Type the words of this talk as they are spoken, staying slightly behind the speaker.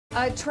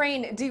A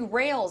train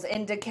derails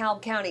in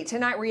DeKalb County.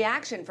 Tonight,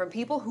 reaction from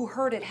people who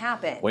heard it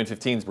happen. WANE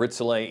 15's Britt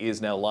Salay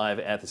is now live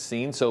at the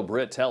scene. So,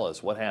 Britt, tell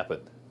us what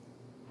happened.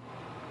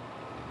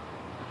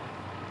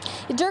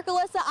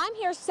 DeKalb, I'm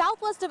here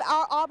southwest of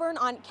Auburn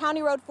on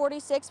County Road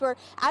 46, where,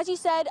 as you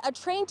said, a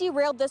train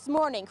derailed this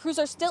morning. Crews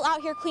are still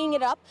out here cleaning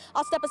it up.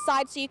 I'll step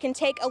aside so you can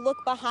take a look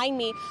behind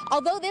me.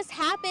 Although this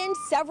happened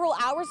several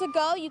hours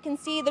ago, you can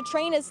see the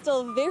train is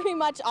still very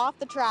much off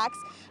the tracks.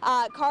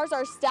 Cars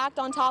are stacked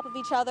on top of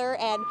each other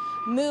and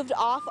moved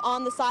off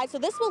on the side. So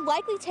this will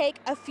likely take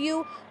a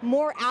few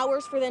more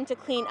hours for them to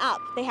clean up.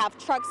 They have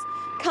trucks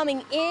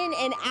coming in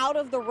and out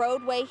of the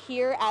roadway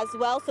here as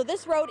well. So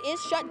this road is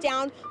shut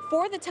down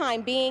for the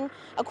time being.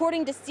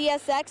 According to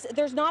CSX,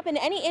 there's not been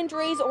any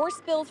injuries or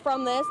spills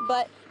from this,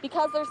 but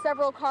because there's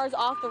several cars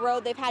off the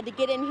road, they've had to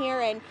get in here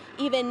and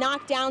even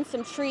knock down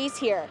some trees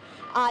here.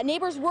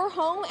 Neighbors were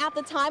home at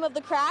the time of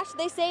the crash.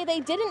 They say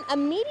they didn't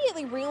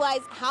immediately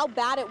realize how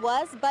bad it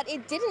was, but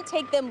it didn't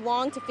take them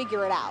long to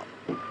figure it out.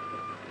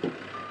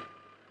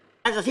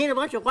 As I've seen a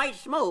bunch of white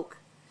smoke,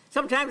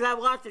 sometimes I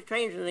watch the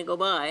trains when they go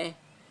by,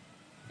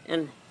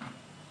 and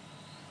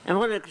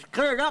when it's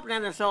cleared up,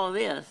 then I saw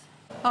this.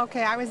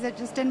 Okay, I was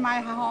just in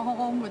my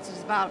home, which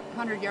is about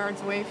 100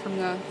 yards away from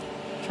the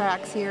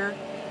tracks here,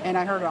 and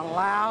I heard a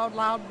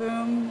loud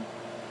boom.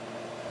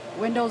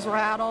 Windows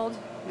rattled,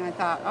 and I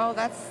thought, oh,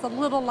 that's a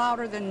little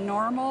louder than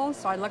normal,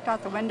 so I looked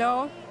out the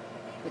window.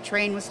 The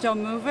train was still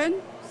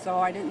moving, so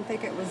I didn't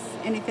think it was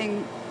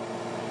anything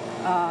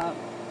a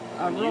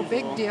real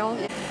big deal.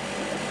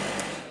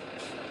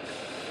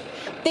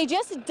 They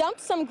just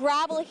dumped some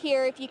gravel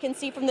here, if you can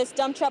see from this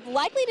dump truck,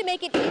 likely to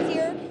make it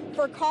easier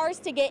for cars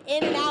to get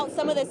in and out,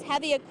 some of this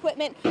heavy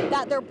equipment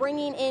that they're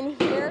bringing in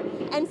here.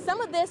 And some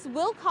of this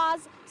will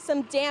cause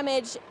some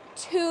damage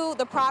to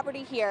the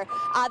property here.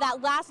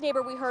 That last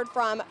neighbor we heard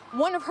from,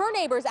 one of her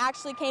neighbors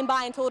actually came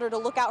by and told her to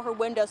look out her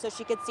window so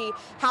she could see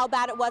how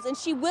bad it was. And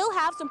she will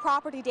have some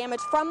property damage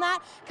from that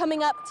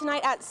coming up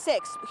tonight at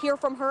 6. Hear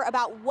from her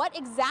about what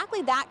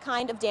exactly that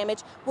kind of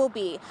damage will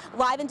be.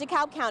 Live in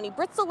DeKalb County,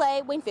 Britt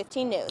Salay, WANE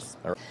 15 News.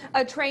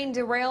 A train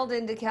derailed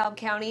in DeKalb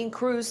County and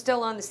crews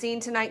still on the scene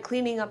tonight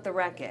cleaning up the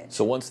wreckage.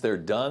 So once they're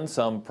done,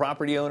 some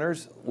property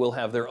owners will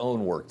have their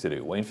own work to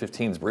do. WANE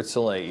 15's Britt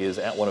Salay is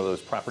at one of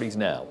those properties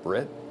now.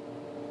 Britt?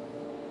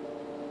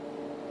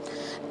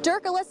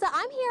 DeKalb,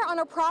 I'm here on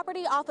a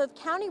property off of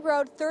County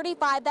Road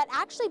 35 that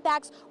actually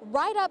backs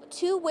right up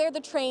to where the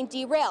train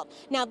derailed.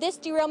 Now, this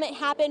derailment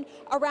happened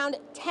around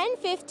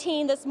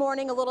 10:15 this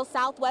morning, a little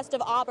southwest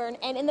of Auburn,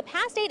 and in the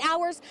past 8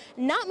 hours,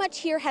 not much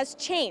here has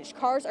changed.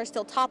 Cars are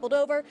still toppled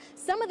over.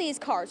 Some of these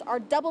cars are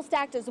double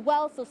stacked as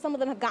well, so some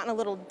of them have gotten a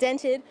little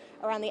dented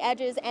around the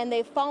edges, and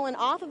they've fallen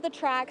off of the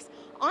tracks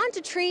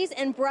onto trees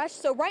and brush.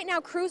 So right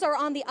now, crews are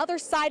on the other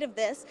side of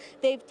this.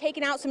 They've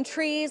taken out some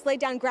trees, laid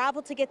down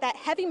gravel to get that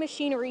heavy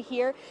machinery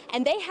here,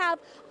 and they have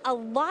a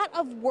lot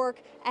of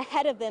work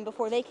ahead of them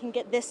before they can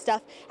get this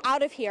stuff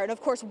out of here. And of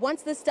course,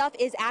 once this stuff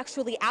is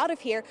actually out of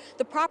here,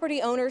 the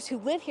property owners who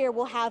live here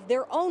will have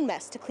their own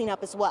mess to clean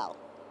up as well.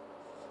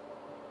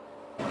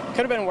 Could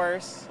have been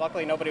worse.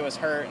 Luckily, nobody was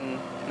hurt and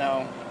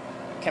no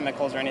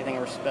chemicals or anything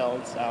were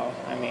spilled. So,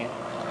 I mean,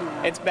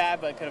 it's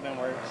bad, but it could have been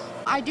worse.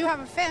 I do have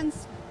a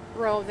fence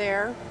row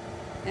there,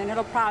 and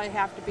it'll probably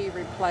have to be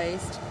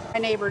replaced. My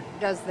neighbor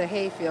does the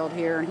hayfield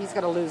here, and he's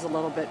going to lose a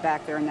little bit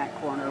back there in that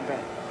corner, but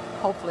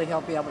hopefully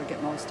he'll be able to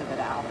get most of it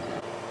out.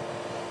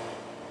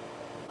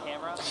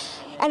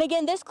 And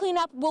again, this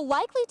cleanup will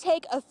likely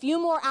take a few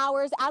more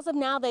hours. As of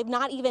now, they've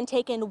not even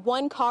taken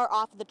one car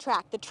off the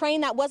track. The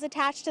train that was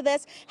attached to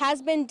this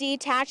has been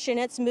detached and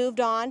it's moved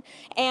on.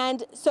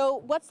 And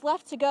so what's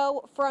left to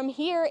go from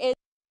here is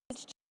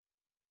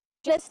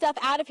get stuff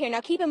out of here. Now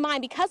keep in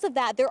mind, because of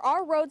that, there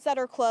are roads that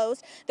are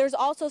closed. There's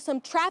also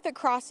some traffic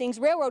crossings,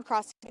 railroad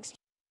crossings.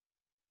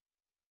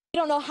 We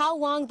don't know how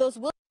long those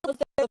will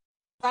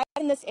right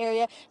in this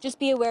area. Just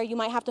be aware you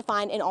might have to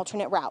find an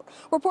alternate route.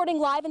 Reporting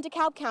live in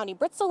DeKalb County,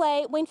 Britt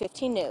Salay, WANE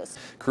 15 News.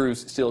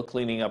 Crews still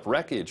cleaning up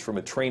wreckage from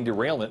a train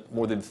derailment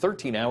more than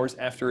 13 hours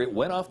after it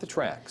went off the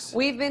tracks.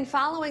 We've been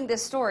following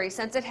this story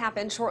since it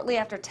happened shortly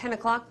after 10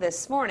 o'clock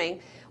this morning.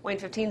 WANE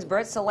 15's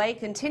Britt Salay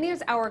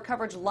continues our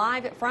coverage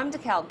live from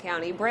DeKalb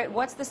County. Britt,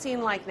 what's the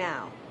scene like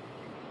now?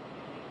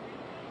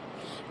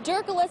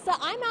 DeKalb,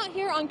 I'm out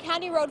here on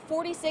County Road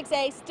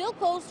 46A, still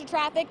closed to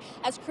traffic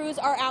as crews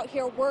are out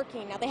here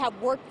working. Now they have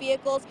work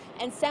vehicles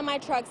and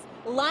semi-trucks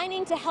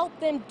lining to help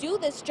them do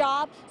this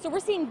job. So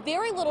we're seeing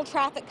very little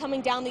traffic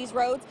coming down these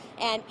roads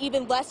and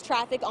even less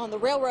traffic on the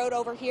railroad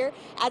over here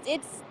as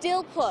it's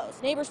still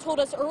closed. Neighbors told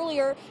us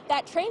earlier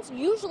that trains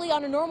usually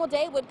on a normal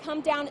day would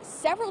come down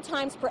several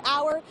times per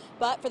hour,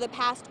 but for the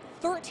past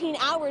 13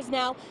 hours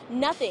now,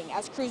 nothing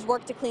as crews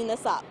work to clean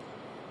this up.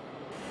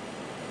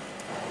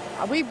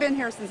 We've been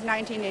here since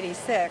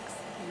 1986,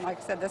 Like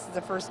I said, this is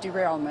the first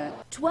derailment.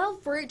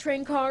 12 freight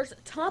train cars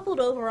toppled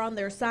over on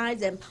their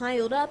sides and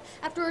piled up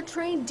after a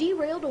train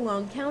derailed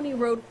along County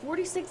Road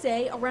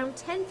 46A around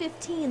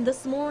 10:15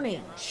 this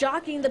morning,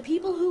 shocking the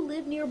people who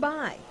live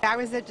nearby. I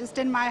was just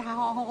in my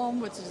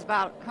home, which is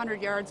about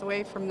 100 yards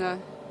away from the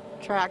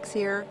tracks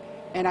here,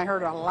 and I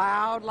heard a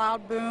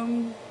loud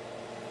boom.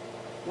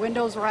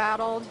 Windows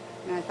rattled,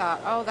 and I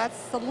thought, oh,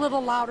 that's a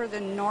little louder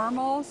than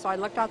normal, so I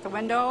looked out the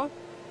window.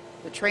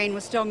 The train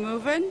was still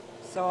moving,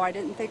 so I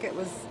didn't think it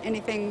was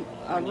anything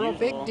a real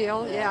big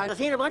deal. Yeah. I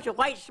seen a bunch of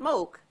white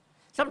smoke.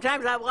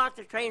 Sometimes I watch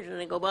the trains when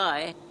they go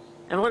by,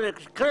 and when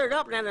it cleared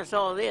up, then I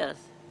saw this.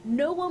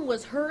 No one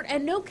was hurt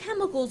and no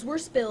chemicals were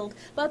spilled,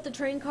 but the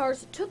train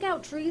cars took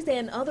out trees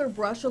and other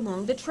brush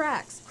along the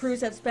tracks.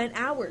 Crews have spent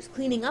hours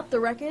cleaning up the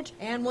wreckage,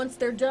 and once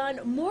they're done,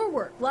 more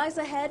work lies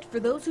ahead for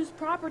those whose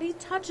property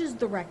touches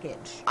the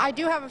wreckage. I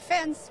do have a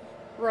fence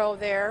row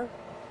there,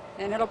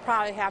 and it'll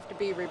probably have to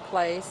be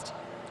replaced.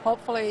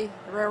 Hopefully,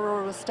 the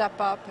railroad will step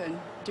up and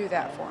do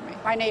that for me.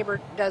 My neighbor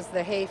does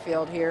the hay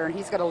field here, and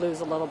he's going to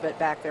lose a little bit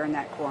back there in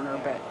that corner,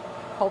 but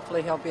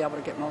hopefully he'll be able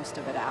to get most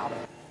of it out.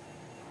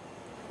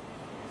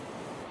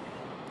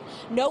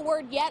 No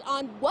word yet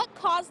on what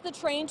caused the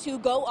train to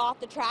go off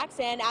the tracks,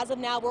 and as of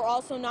now, we're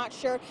also not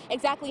sure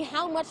exactly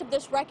how much of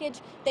this wreckage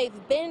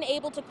they've been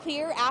able to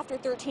clear after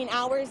 13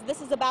 hours.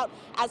 This is about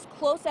as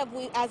close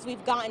as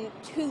we've gotten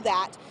to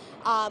that.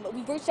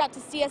 We've reached out to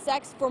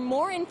CSX for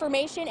more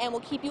information, and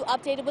we'll keep you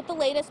updated with the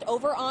latest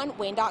over on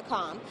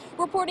Wayne.com.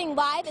 Reporting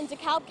live in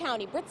DeKalb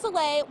County, Britt,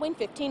 Salay, Wayne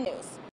 15 News.